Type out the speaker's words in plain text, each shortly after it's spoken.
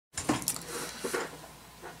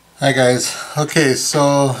Hi guys. Okay,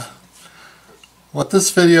 so what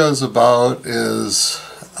this video is about is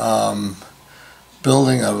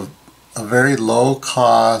building a very low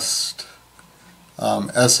cost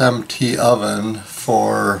SMT oven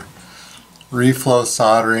for reflow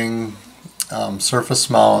soldering surface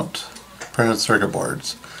mount printed circuit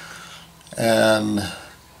boards. And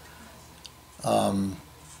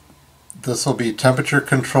this will be temperature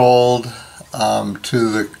controlled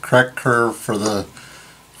to the correct curve for the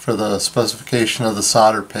specification of the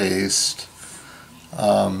solder paste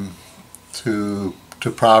to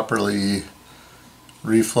properly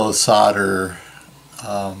reflow solder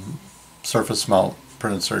surface mount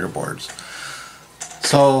printed circuit boards.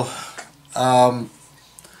 So to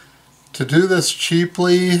do this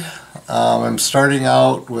cheaply, I'm starting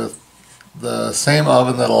out with the same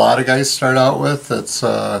oven that a lot of guys start out with. It's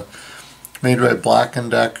made by Black &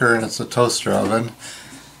 Decker, and it's a toaster oven,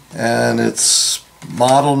 and it's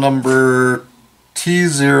model number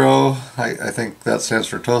T0, I think that stands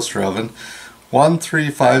for toaster oven,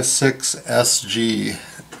 1356SG,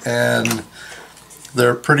 and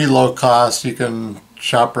they're pretty low cost. You can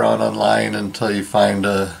shop around online until you find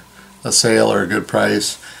a sale or a good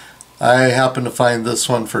price. I happen to find this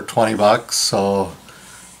one for 20 bucks, so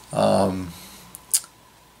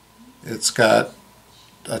it's got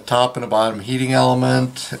a top and a bottom heating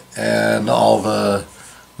element and all the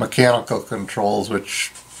mechanical controls, which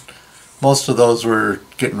most of those we're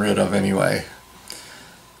getting rid of anyway.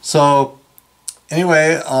 So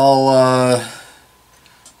anyway, I'll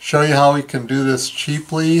show you how we can do this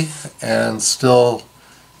cheaply and still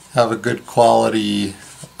have a good quality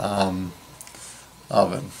oven.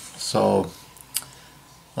 So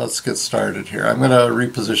let's get started here. I'm going to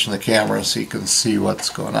reposition the camera so you can see what's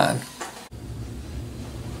going on.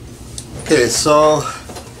 Okay, so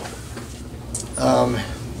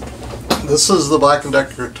this is the Black &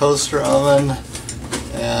 Decker toaster oven,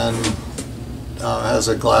 and has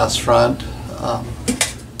a glass front.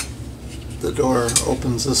 The door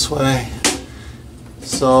opens this way.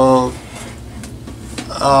 So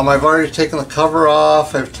I've already taken the cover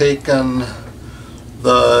off. I've taken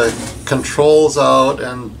the controls out,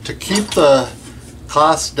 and to keep the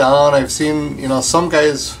cost down, I've seen, some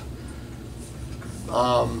guys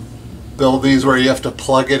build these where you have to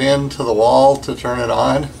plug it into the wall to turn it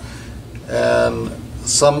on, and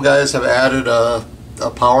some guys have added a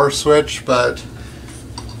power switch, but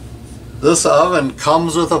this oven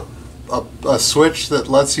comes with a switch that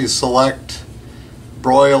lets you select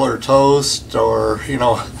broil or toast, or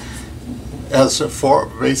has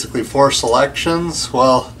basically four selections.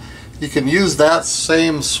 Well, you can use that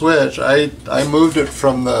same switch. I moved it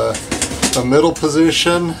from the middle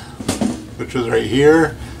position, which was right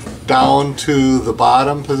here, down to the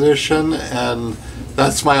bottom position, and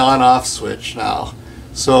that's my on-off switch now.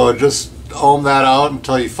 So just ohm that out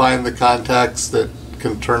until you find the contacts that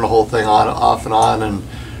can turn the whole thing on, off and on, and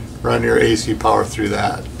run your AC power through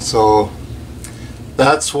that. So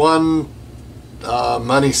that's one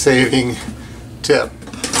money-saving tip.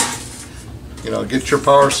 Get your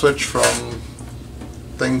power switch from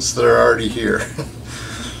things that are already here.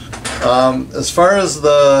 As far as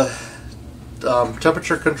the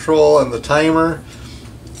temperature control and the timer,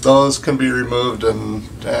 those can be removed, and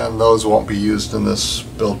those won't be used in this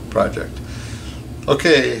build project.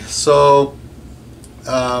 Okay, so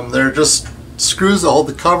they're just screws that hold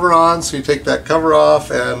the cover on, so you take that cover off,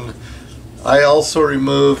 and I also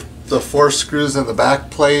removed the 4 screws in the back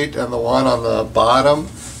plate and the one on the bottom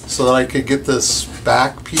so that I could get this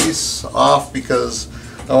back piece off, because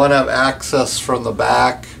I want to have access from the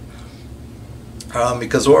back.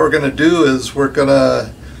 Because what we're going to do is we're going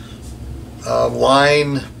to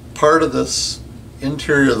line part of this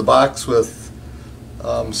interior of the box with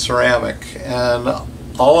ceramic, and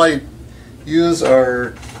all I use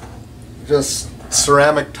are just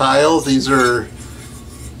ceramic tiles. These are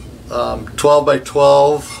 12 by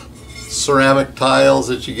 12 ceramic tiles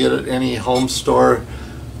that you get at any home store.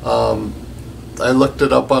 I looked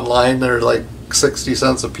it up online. They're like 60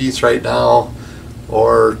 cents a piece right now,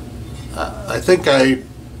 or I think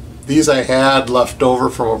these I had left over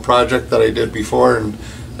from a project that I did before, and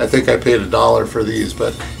I think I paid $1 for these.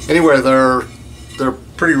 But anyway, they're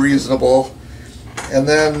pretty reasonable. And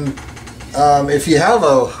then if you have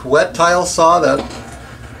a wet tile saw, that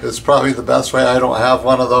is probably the best way. I don't have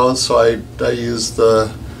one of those, so I use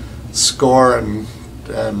the score and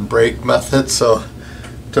break method, so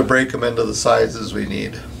to break them into the sizes we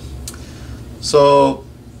need. So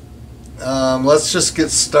let's just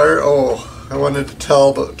get started. Oh, I wanted to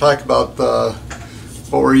talk about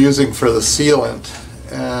what we're using for the sealant,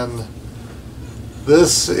 and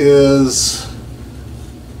this is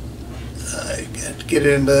get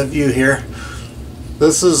into view here.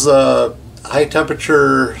 This is a high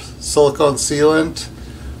temperature silicone sealant,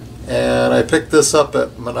 and I picked this up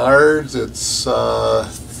at Menards. It's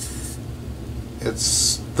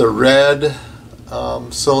the red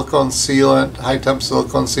silicone sealant, high temp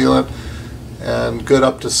silicone sealant, and good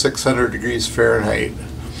up to 600 degrees Fahrenheit.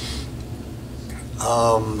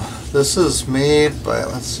 This is made by,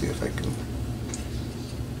 let's see if I can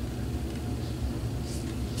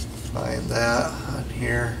find that on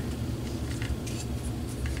here.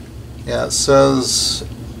 Yeah, it says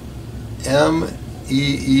MEECO's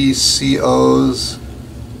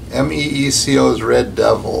Red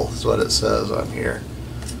Devil is what it says on here.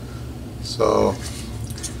 So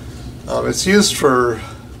it's used for,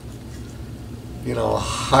 you know,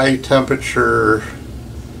 high temperature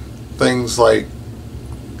things like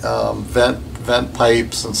vent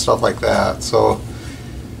pipes and stuff like that. So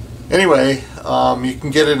anyway, you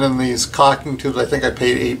can get it in these caulking tubes. I think I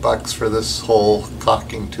paid $8 for this whole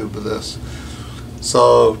caulking tube of this.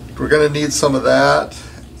 So we're going to need some of that,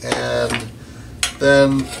 and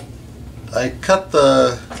then I cut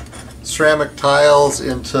the ceramic tiles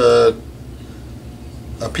into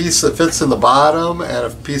a piece that fits in the bottom and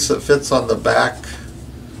a piece that fits on the back,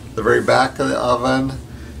 the very back of the oven,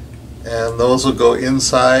 and those will go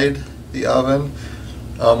inside the oven.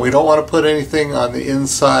 We don't want to put anything on the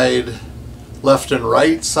inside left and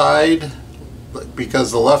right side,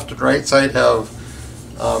 because the left and right side have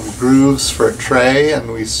grooves for a tray,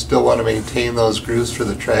 and we still want to maintain those grooves for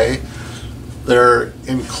the tray. They're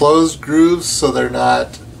enclosed grooves, so they're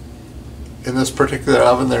not, in this particular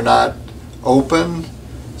oven, they're not open,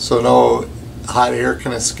 so no hot air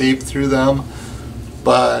can escape through them,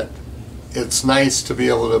 but it's nice to be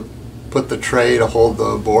able to put the tray to hold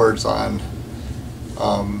the boards on,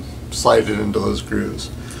 slide it into those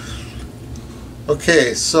grooves.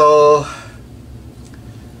 Okay, so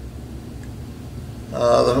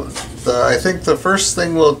I think the first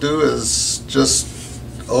thing we'll do is just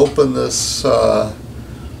open this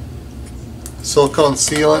silicone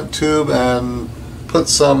sealant tube and put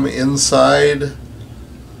some inside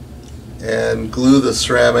and glue the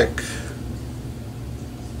ceramic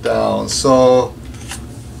down. So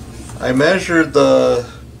I measured the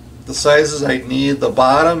sizes I need. The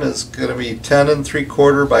bottom is going to be 10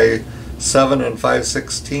 3/4 by 7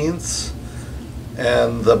 5/16,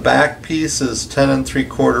 and the back piece is 10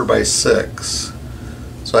 3/4 by 6.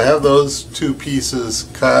 So I have those two pieces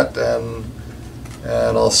cut, and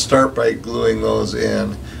I'll start by gluing those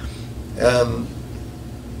in. And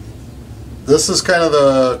this is kind of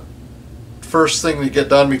the first thing to get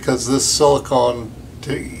done, because this silicone,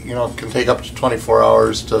 you know, can take up to 24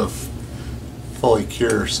 hours to fully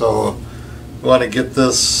cure. So we want to get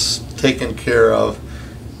this taken care of.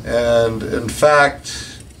 And in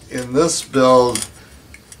fact, in this build,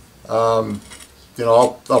 you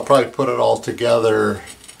know, I'll probably put it all together,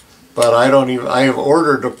 but I have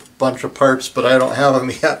ordered a bunch of parts, but I don't have them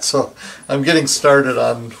yet, so I'm getting started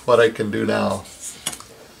on what I can do now.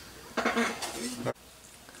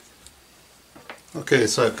 Okay,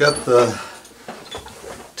 so I've got the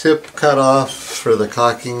tip cut off for the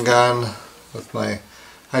caulking gun with my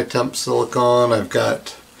high temp silicone. I've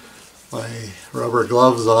got my rubber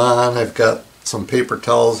gloves on. I've got some paper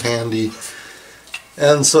towels handy.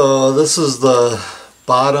 And so this is the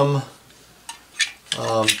bottom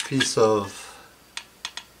piece of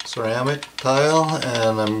ceramic tile,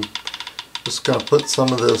 and I'm just going to put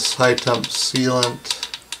some of this high temp sealant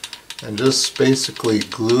and just basically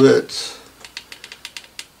glue it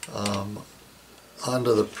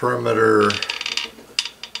onto the perimeter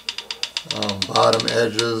bottom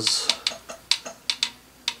edges.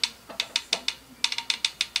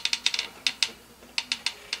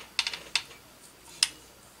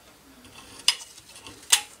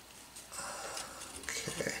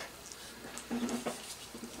 Okay.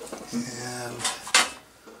 And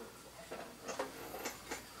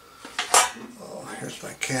oh, here's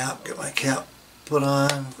my cap. Get my cap put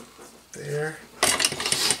on there.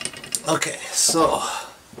 Okay, so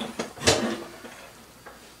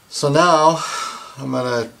now I'm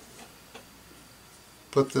going to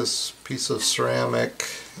put this piece of ceramic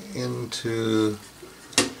into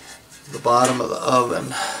the bottom of the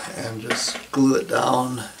oven and just glue it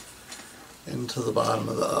down into the bottom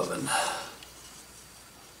of the oven.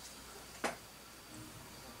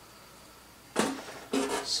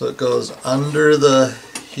 So it goes under the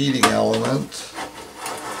heating element,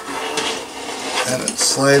 and it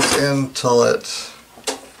slides in till it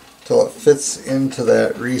fits into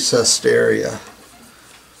that recessed area.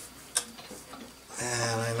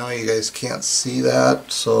 And I know you guys can't see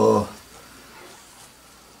that, so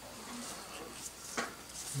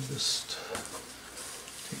Just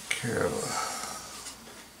take care of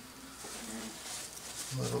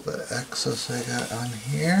a little bit of excess I got on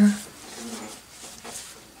here.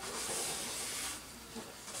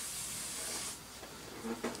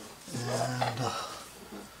 And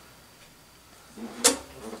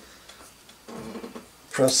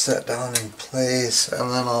press that down in place, and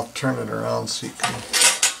then I'll turn it around so you can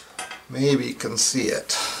maybe can see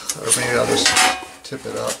it, or maybe I'll just tip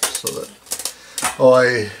it up so that. Oh,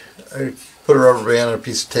 I put a rubber band and a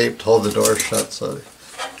piece of tape to hold the door shut, so you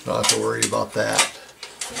don't have to worry about that.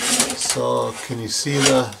 So can you see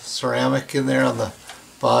the ceramic in there on the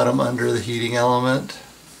bottom under the heating element?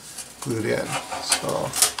 Glued in. So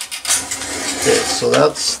okay, so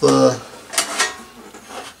that's the.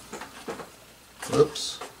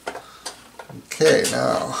 Whoops. Okay,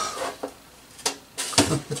 now.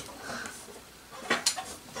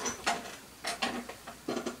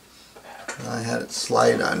 I had it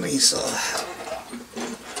slide on me, so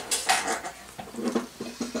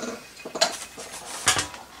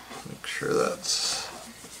make sure that's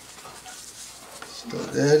still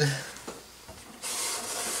good.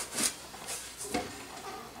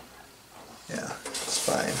 Yeah, it's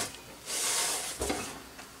fine.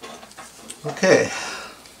 Okay.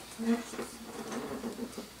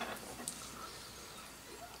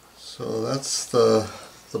 So that's the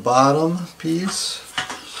bottom piece.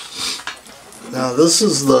 Now this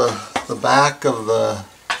is the back of the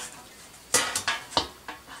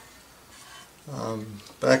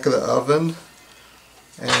oven,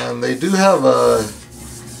 and they do have a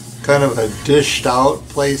kind of a dished out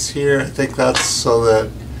place here. I think that's so that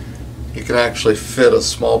you can actually fit a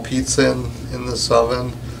small pizza in this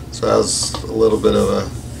oven, so it has a little bit of a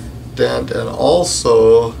dent, and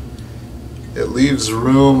also it leaves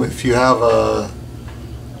room if you have a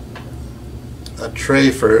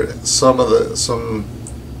tray for some of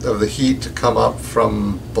the heat to come up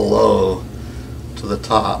from below to the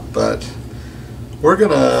top. But we're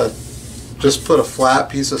gonna just put a flat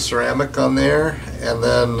piece of ceramic on there, and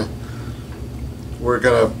then we're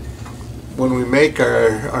gonna, when we make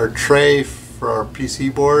our tray for our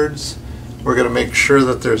PC boards, we're gonna make sure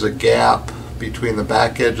that there's a gap between the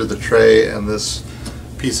back edge of the tray and this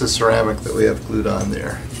piece of ceramic that we have glued on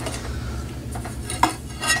there.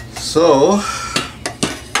 So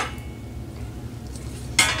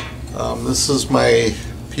this is my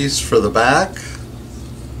piece for the back,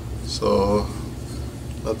 so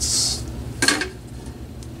let's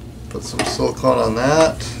put some silicone on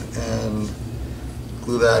that and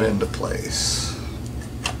glue that into place.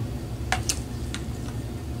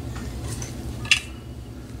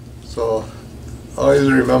 So always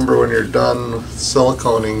remember when you're done with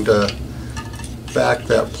siliconing to back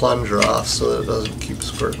that plunger off so that it doesn't keep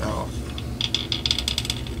squirting out.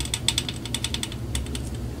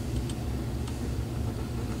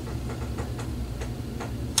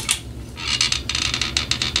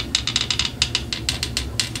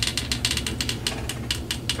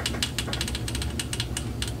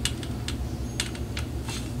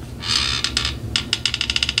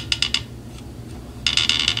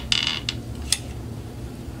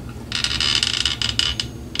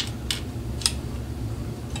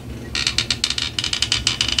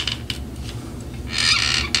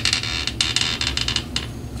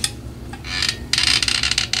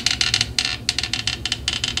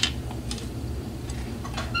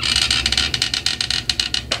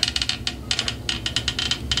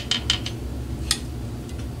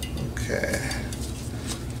 Okay,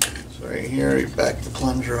 so right here you back the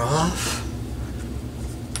plunger off.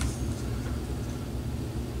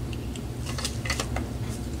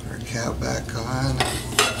 Our cap back on.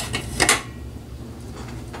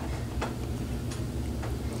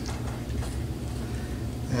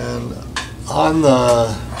 And on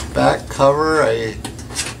the back cover I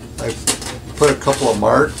put a couple of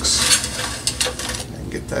marks. I can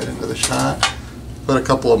get that into the shot. Put a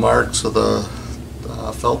couple of marks with a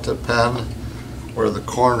felt tip pen where the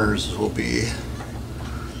corners will be,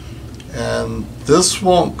 and this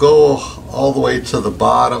won't go all the way to the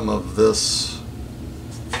bottom of this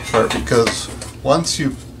part, because once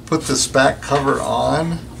you put this back cover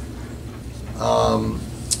on,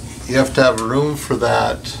 you have to have room for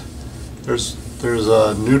that. There's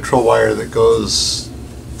a neutral wire that goes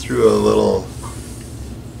through a little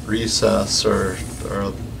recess, or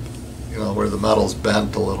you know, where the metal's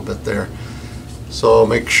bent a little bit there. So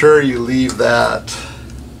make sure you leave that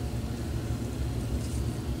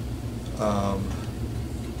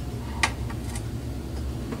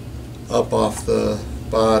up off the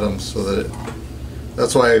bottom, so that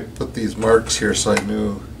that's why I put these marks here, so I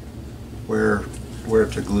knew where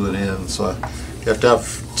to glue it in. So You have to have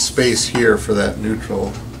space here for that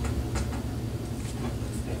neutral.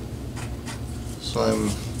 So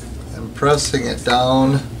I'm pressing it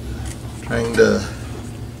down, trying to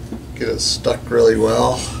get it stuck really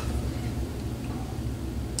well.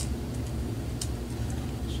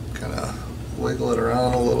 Just kind of wiggle it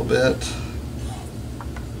around a little bit.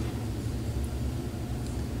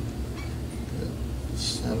 Get it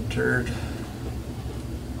centered.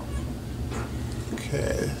 Okay,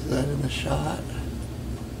 is that in the shot?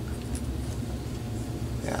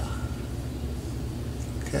 Yeah.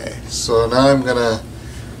 Okay, so now I'm gonna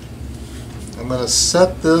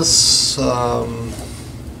set this. I'm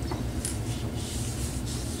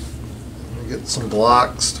gonna get some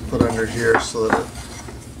blocks to put under here so that it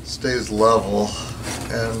stays level,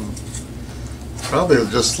 and probably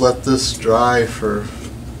just let this dry for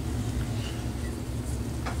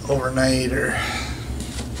overnight or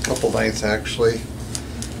a couple nights actually.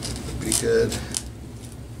 Would be good.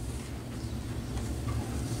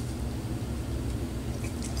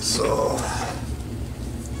 So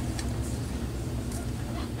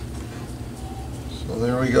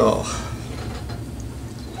there we go.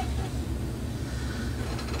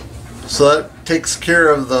 So that takes care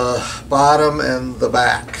of the bottom and the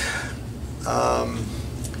back.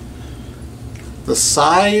 The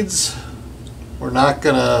sides, we're not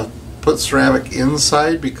gonna put ceramic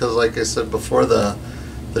inside because, like I said before, the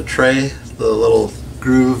tray, the little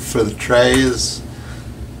groove for the tray is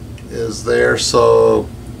there. So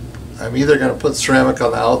I'm either going to put ceramic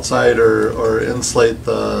on the outside or insulate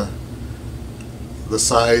the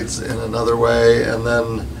sides in another way, and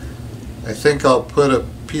then I think I'll put a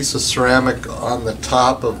piece of ceramic on the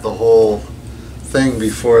top of the whole thing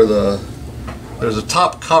before there's a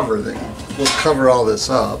top cover that will cover all this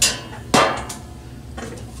up.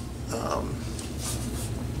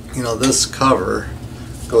 You know, this cover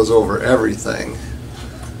goes over everything,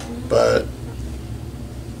 but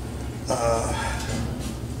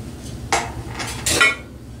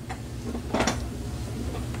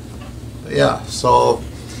yeah, so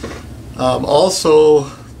also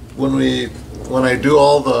when I do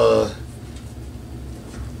all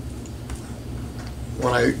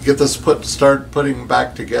when I get this start putting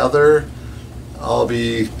back together, I'll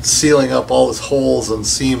be sealing up all these holes and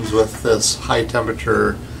seams with this high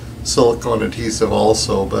temperature silicone adhesive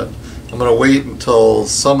also, but I'm going to wait until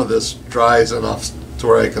some of this dries enough to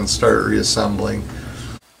where I can start reassembling.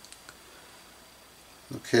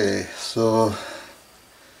 Okay, so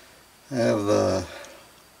I have the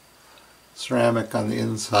ceramic on the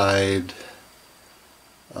inside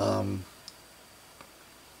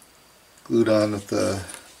glued on with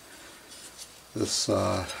this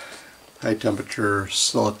high temperature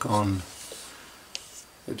silicone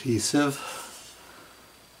adhesive,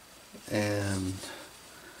 and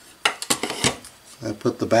I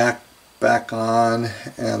put the back on,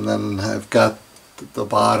 and then I've got the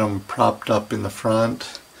bottom propped up in the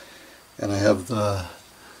front, and I have the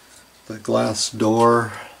glass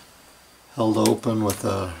door held open with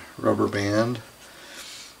a rubber band,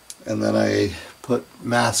 and then I put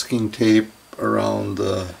masking tape around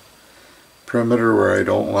the perimeter where I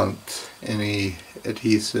don't want any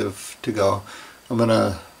adhesive to go. I'm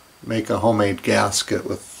gonna make a homemade gasket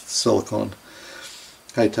with silicone,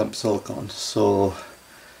 high temp silicone. So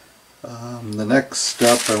the next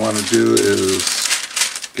step I want to do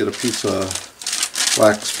is get a piece of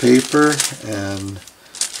wax paper and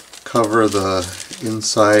cover the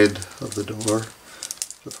inside of the door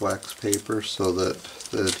with wax paper so that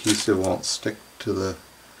the adhesive won't stick to the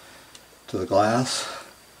glass.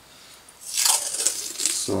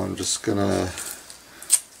 So I'm just gonna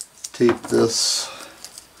tape this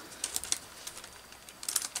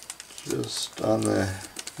just on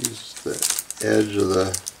use the edge of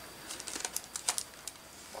the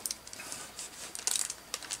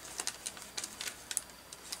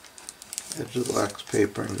wax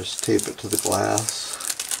paper and just tape it to the glass.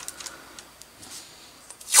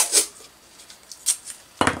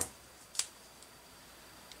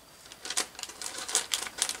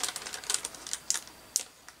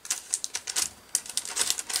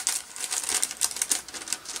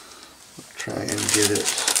 Try and get it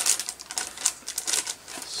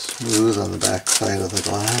smooth on the back side of the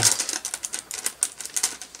glass.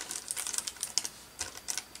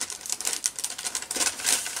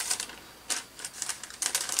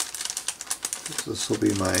 This will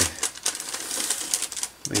be my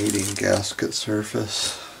mating gasket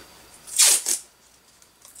surface.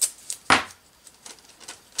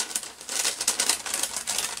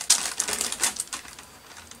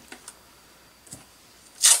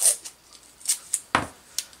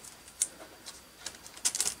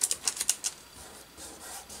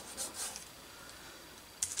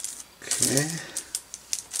 Okay.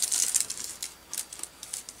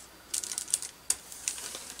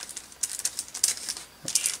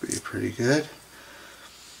 That should be pretty good.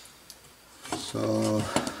 So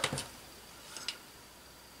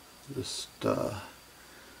just put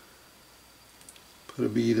a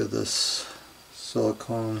bead of this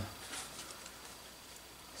silicone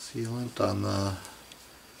sealant on the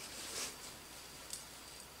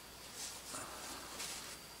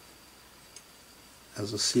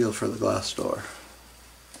as a seal for the glass door.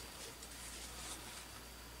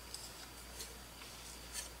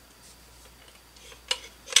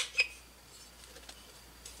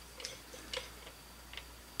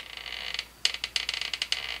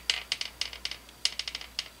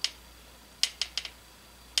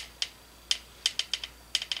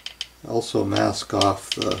 Also mask off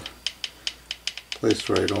the place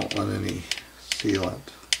where I don't want any sealant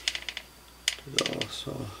to go.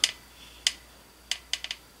 So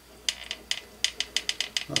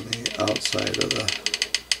on the outside of the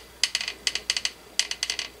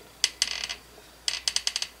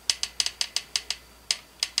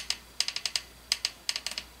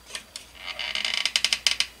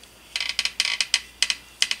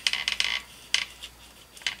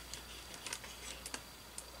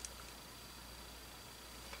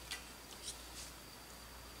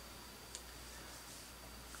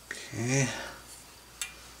okay.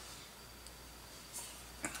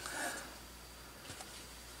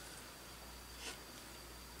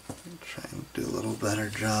 Try and do a little better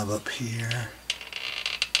job up here.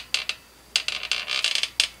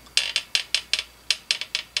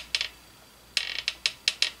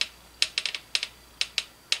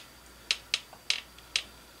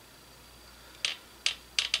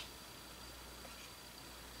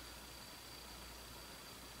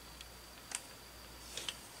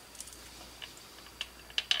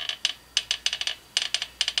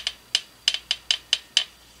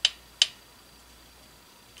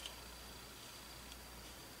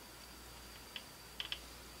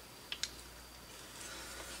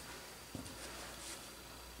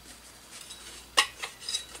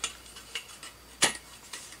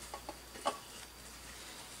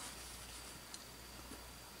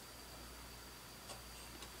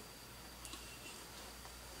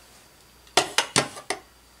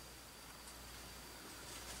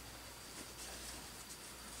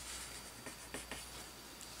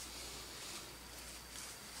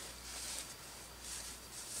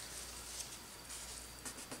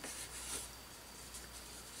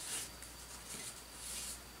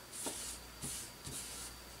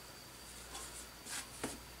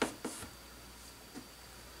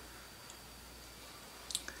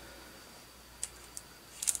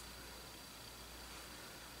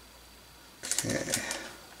 Okay.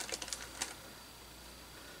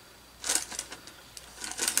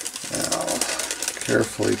 Now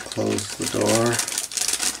carefully close the door.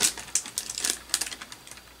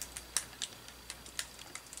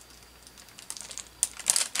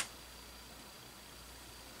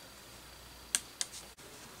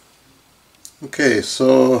 Okay,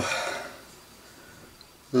 so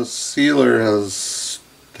the sealer has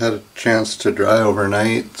had a chance to dry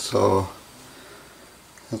overnight, so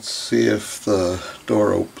let's see if the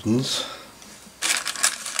door opens.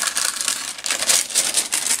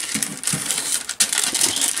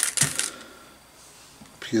 Just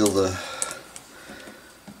peel the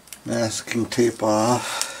masking tape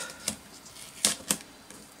off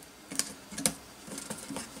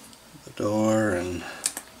the door, and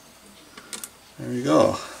there we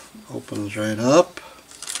go. Opens right up.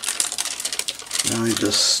 Now you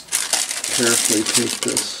just carefully take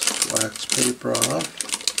this wax paper off.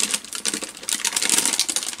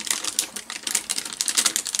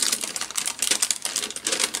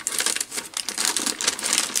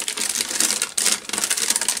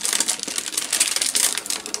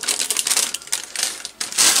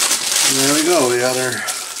 And there we go, we got our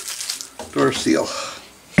door seal.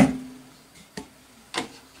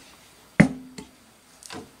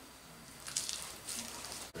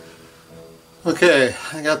 Okay,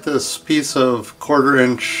 I got this piece of 1/4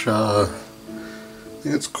 inch, I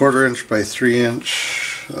think it's 1/4 inch by 3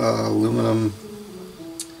 inch aluminum,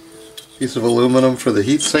 piece of aluminum for the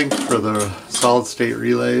heatsink for the solid state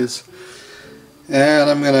relays. And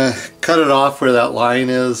I'm going to cut it off where that line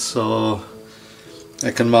is so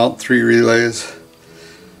I can mount 3 relays.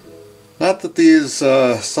 Not that these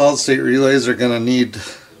solid state relays are going to need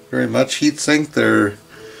very much heatsink. They're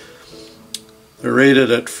rated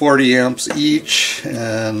at 40 amps each,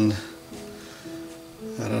 and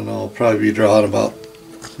I don't know, I'll probably be drawing about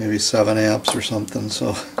maybe 7 amps or something,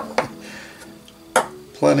 so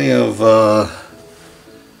plenty of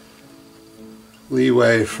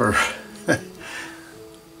leeway for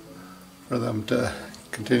for them to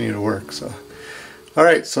continue to work. So, all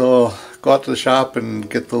right, so go out to the shop and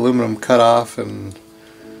get the aluminum cut off and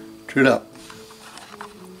trued up.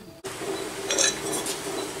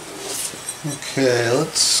 Okay,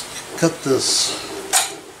 let's cut this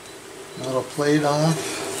metal plate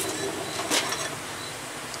off.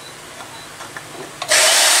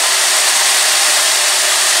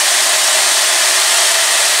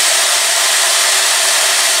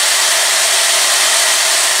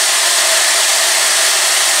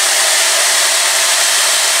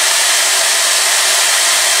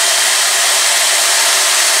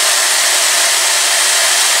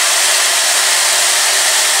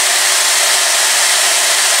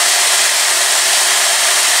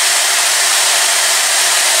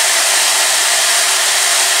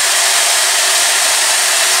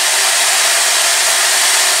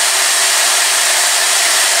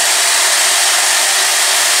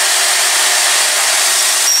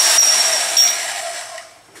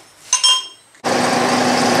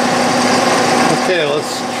 Okay,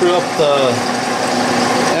 let's true up the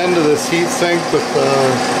end of this heat sink with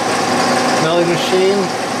the milling machine.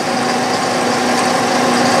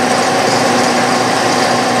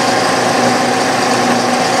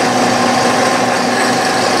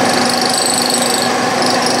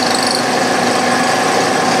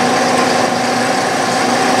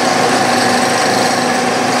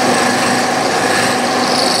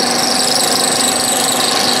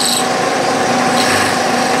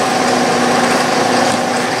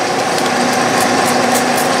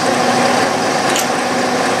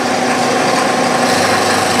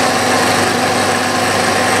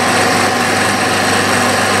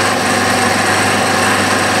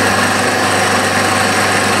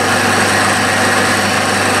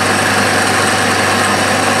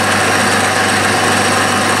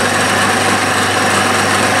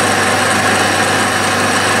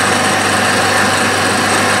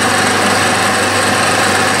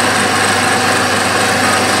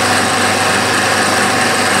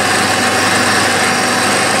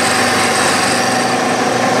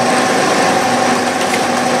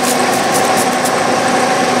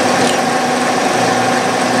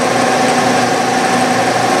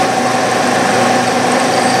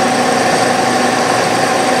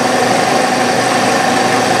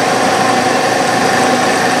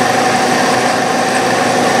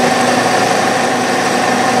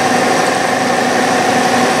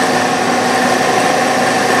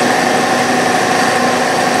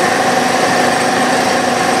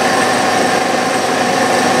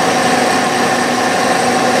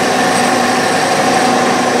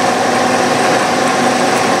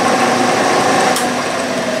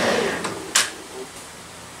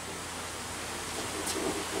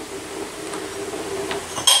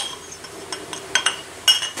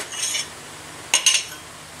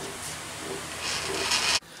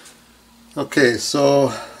 Okay,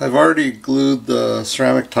 so I've already glued the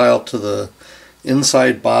ceramic tile to the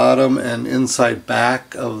inside bottom and inside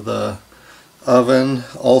back of the oven,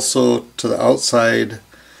 also to the outside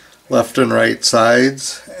left and right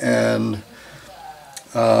sides, and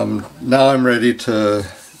now I'm ready to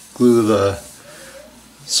glue the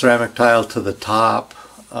ceramic tile to the top,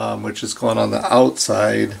 which is going on the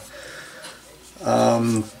outside.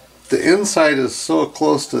 The inside is so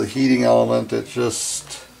close to the heating element, it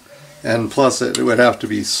just, and plus it would have to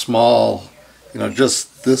be small, you know,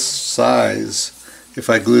 just this size if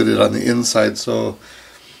I glued it on the inside. So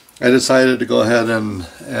I decided to go ahead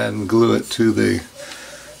and glue it to the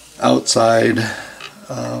outside,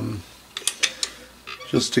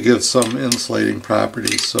 just to give some insulating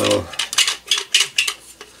properties. So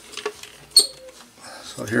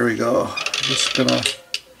here we go. I'm just gonna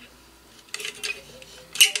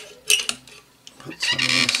put some of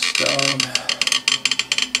this down.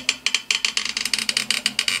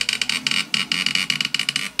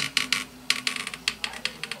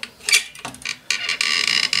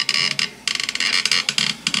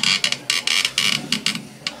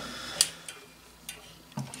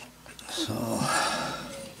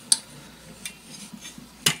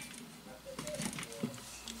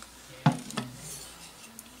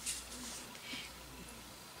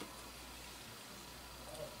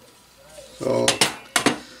 So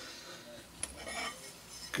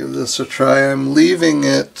give this a try. I'm leaving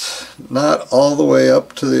it not all the way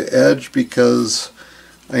up to the edge because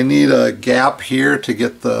I need a gap here to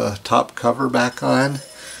get the top cover back on.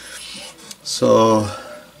 So,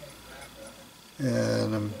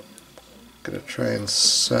 and I'm going to try and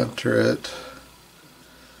center it.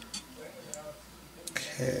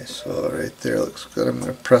 Okay, so right there looks good. I'm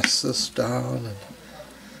going to press this down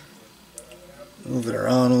and Move it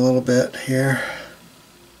around a little bit here.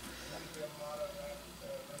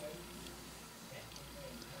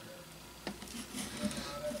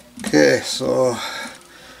 Okay, so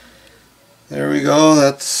there we go.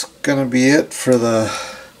 That's gonna be it for the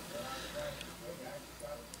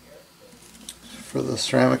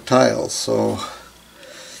ceramic tiles. So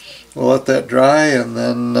we'll let that dry and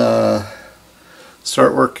then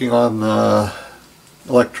start working on the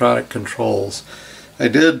electronic controls. I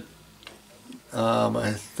did.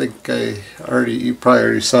 I think you probably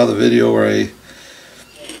already saw the video where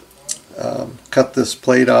I cut this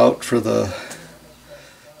plate out for the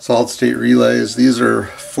solid state relays. These are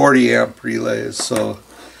 40 amp relays, so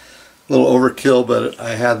a little overkill, but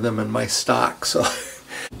I had them in my stock. So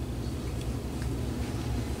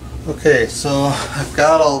okay, so I've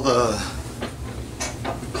got all the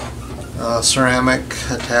ceramic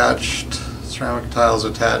tiles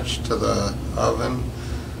attached to the oven.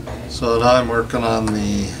 So now I'm working on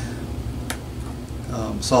the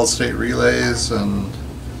solid state relays and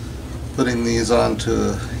putting these onto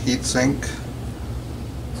a heat sink.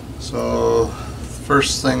 So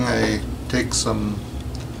first thing, I take some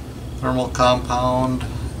thermal compound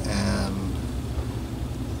and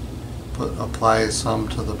apply some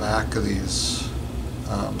to the back of these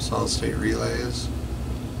solid state relays.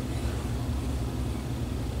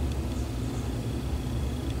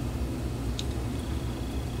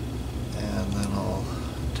 And then I'll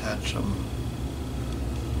attach them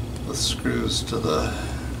with screws to the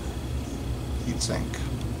heatsink.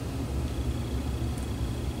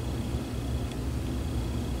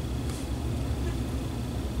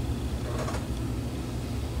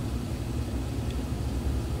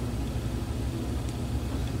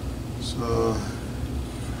 So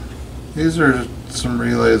these are some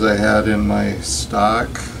relays I had in my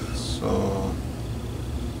stock. So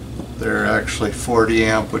they're actually 40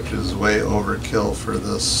 amp, which is way overkill for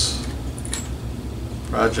this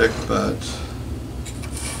project, but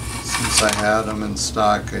since I had them in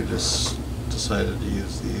stock, I just decided to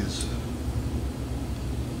use these.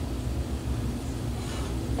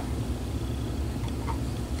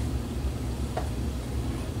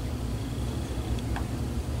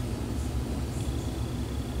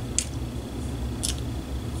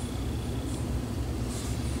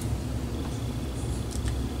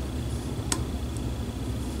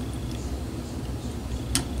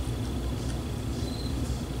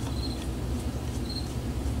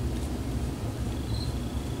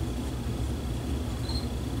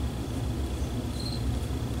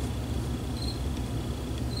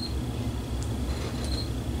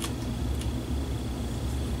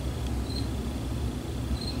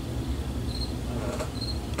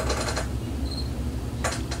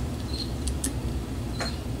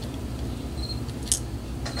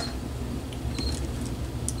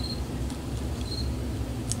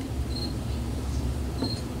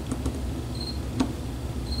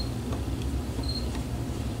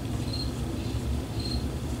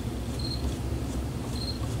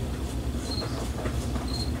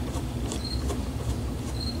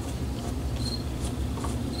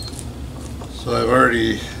 So I've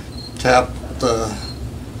already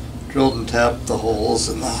drilled and tapped the holes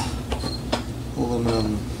in the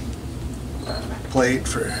aluminum plate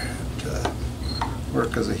to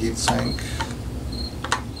work as a heat sink.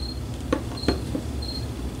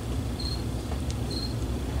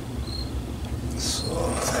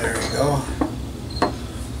 So there we go.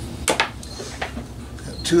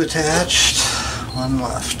 Got two attached, one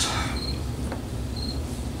left.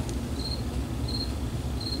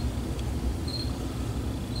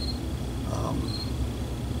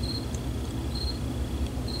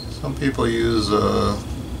 Some people use a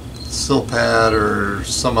sill pad or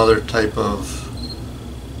some other type of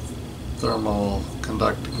thermal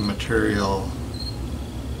conducting material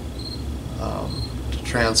to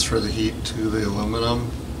transfer the heat to the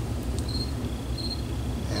aluminum,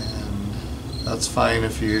 and that's fine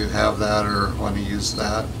if you have that or want to use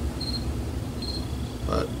that,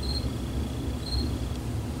 but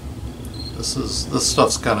this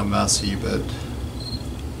stuff's kind of messy, but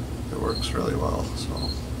it works really well. So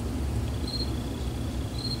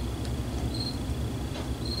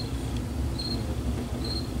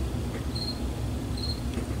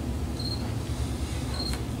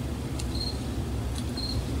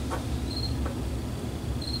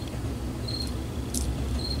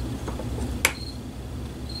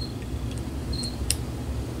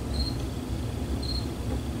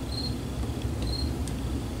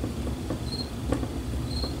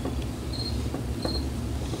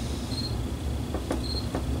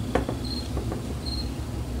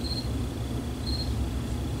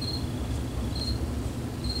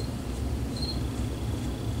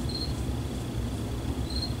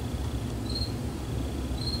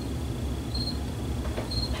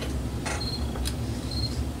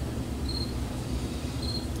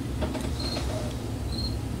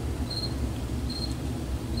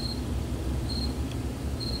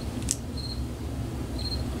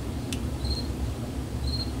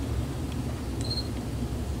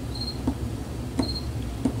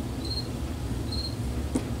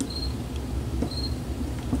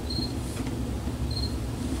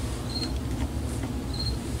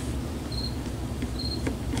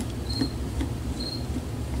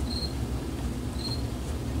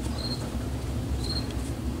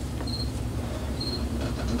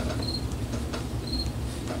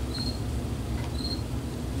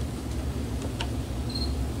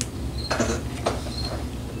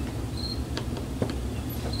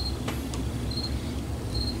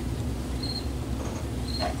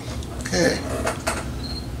Okay,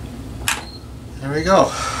 there we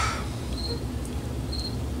go.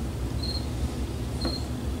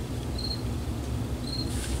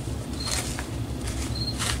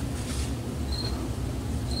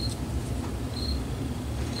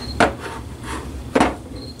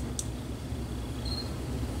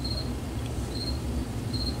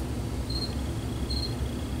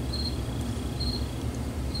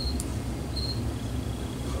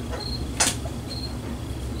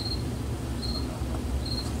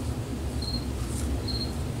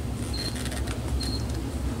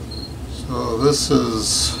 So this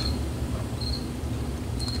is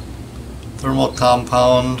thermal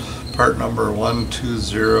compound part number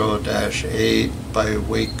 120-8 by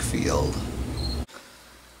Wakefield.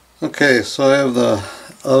 Okay, so I have the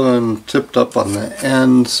oven tipped up on the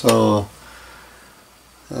end so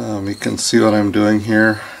you can see what I'm doing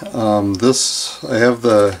here. I have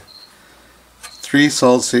the 3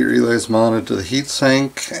 solid state relays mounted to the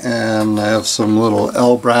heatsink, and I have some little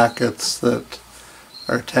L brackets that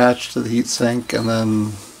are attached to the heatsink and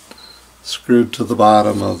then screwed to the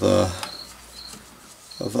bottom of the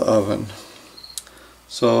oven.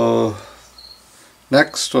 So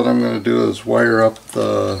next what I'm going to do is wire up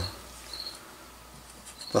the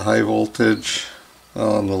high voltage,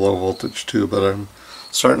 and the low voltage too, but I'm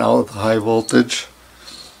starting out with the high voltage.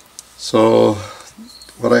 So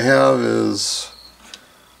what I have is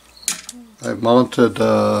I've mounted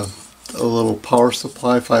a little power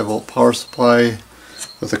supply, 5-volt power supply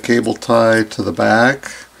with a cable tie to the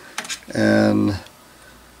back, and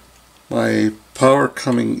my power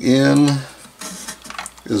coming in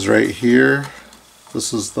is right here.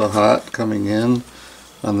 This is the hot coming in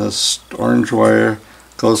on this orange wire,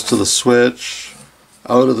 goes to the switch,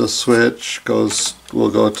 out of the switch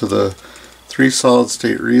will go to the 3 solid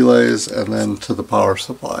state relays and then to the power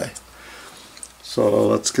supply. So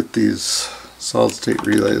let's get these solid state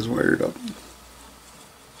relays wired up.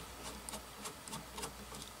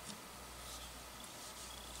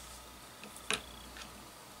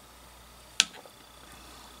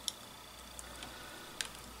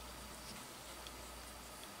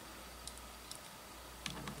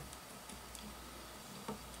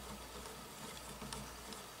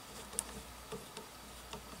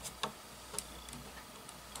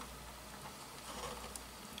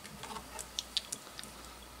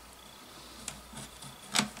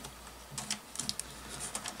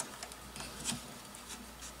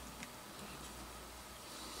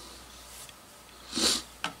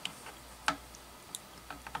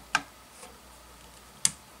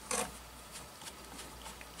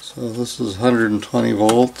 So this is 120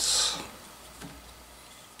 volts.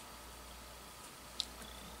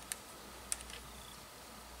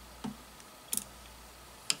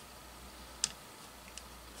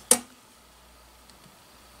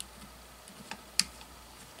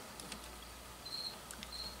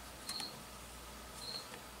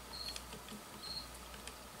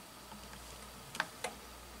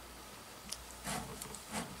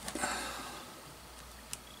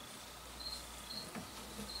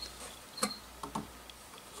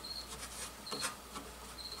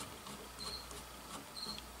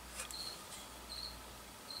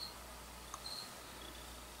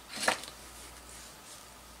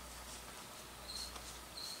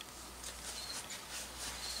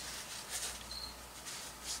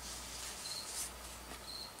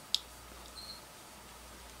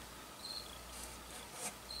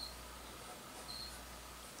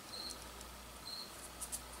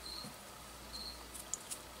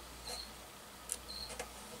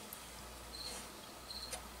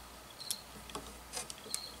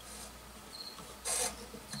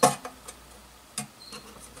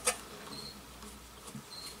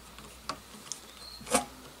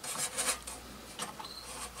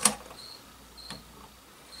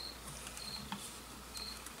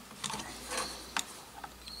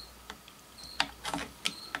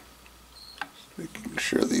 Making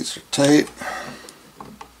sure these are tight.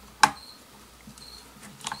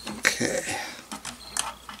 Okay.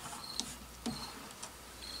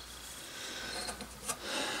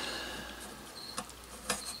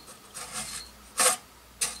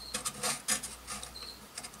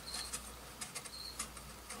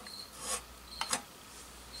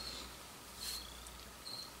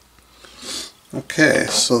 Okay,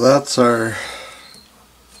 so that's our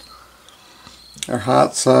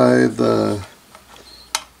hot side. The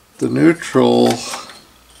neutral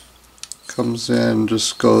comes in,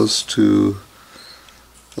 just goes to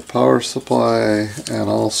the power supply and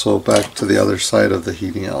also back to the other side of the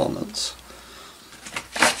heating elements.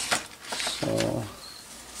 So,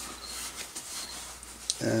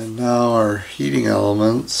 and now our heating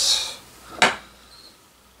elements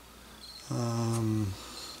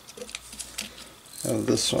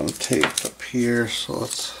this one taped up here, so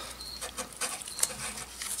let's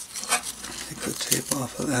take the tape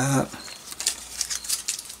off of that.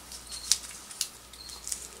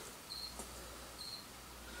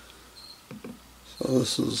 So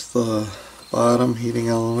this is the bottom heating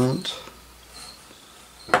element.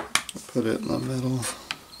 Put it in the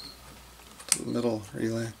middle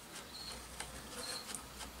relay.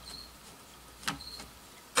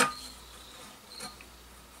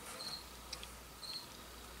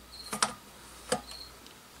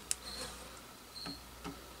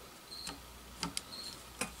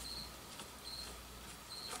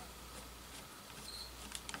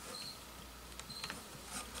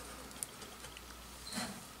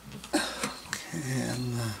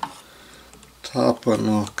 And the top one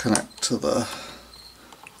will connect to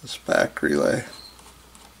this back relay.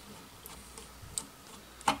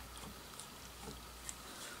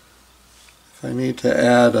 If I need to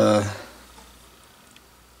add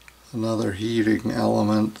another heating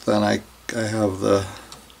element, then I have the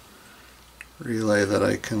relay that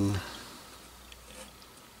I can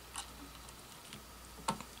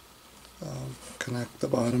connect the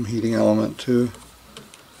bottom heating element to.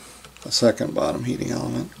 A second bottom heating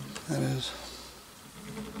element, that is.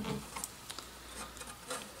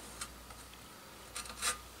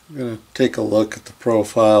 I'm going to take a look at the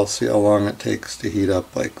profile, see how long it takes to heat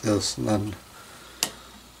up like this, and then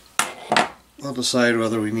I'll decide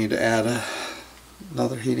whether we need to add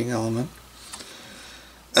another heating element.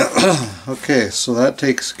 Okay, so that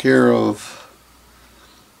takes care of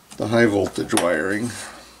the high voltage wiring.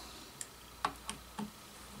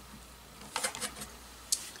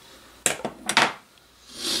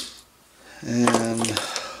 And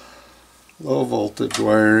low voltage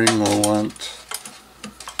wiring will want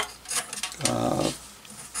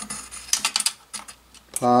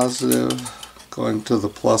positive going to the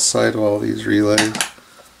plus side of all these relays.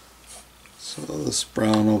 So this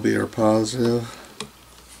brown will be our positive.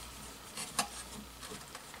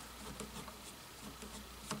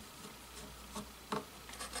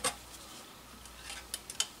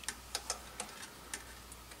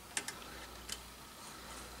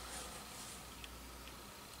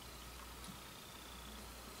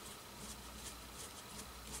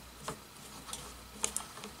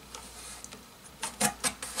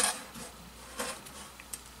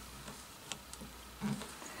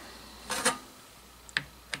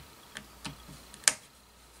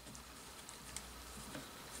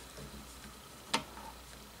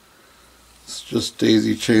 Just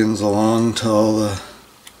daisy chains along till the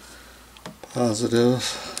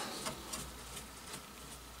positive.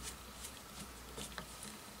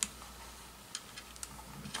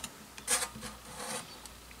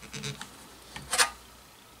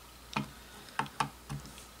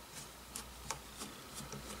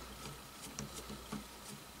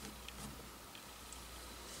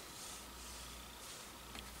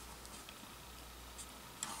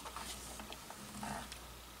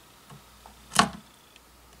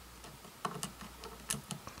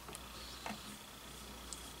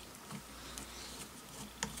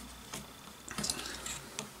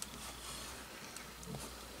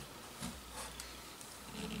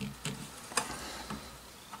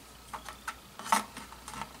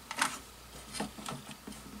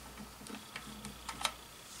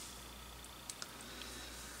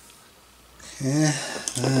 Okay,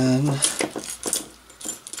 then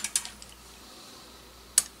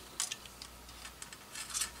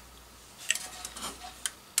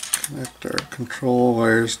connect our control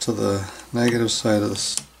wires to the negative side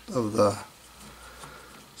of the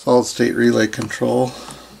solid state relay control.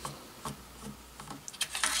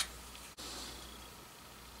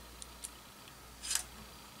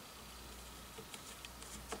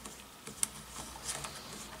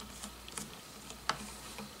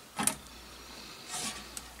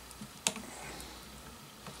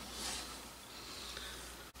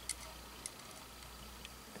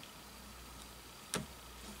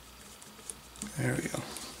 There we go.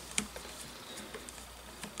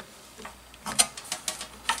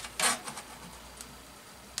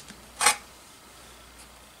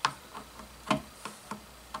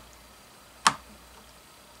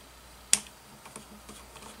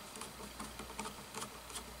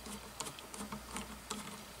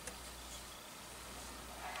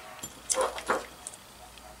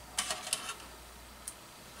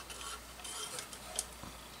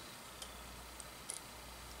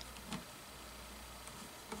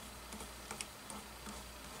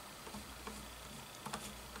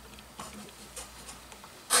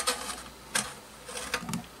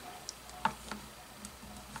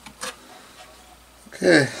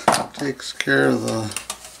 Okay, that takes care of the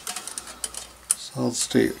solid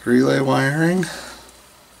state relay wiring.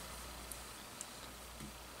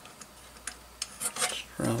 Just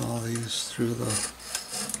run all these through the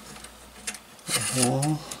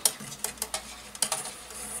hole.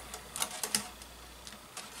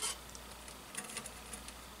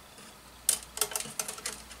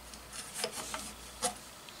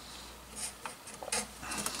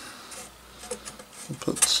 We'll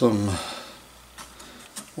put some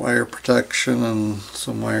wire protection and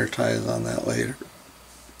some wire ties on that later.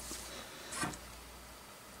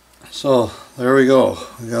 So there we go.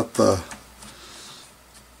 We got the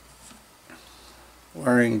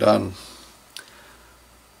wiring done,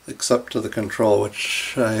 except to the control,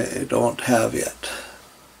 which I don't have yet.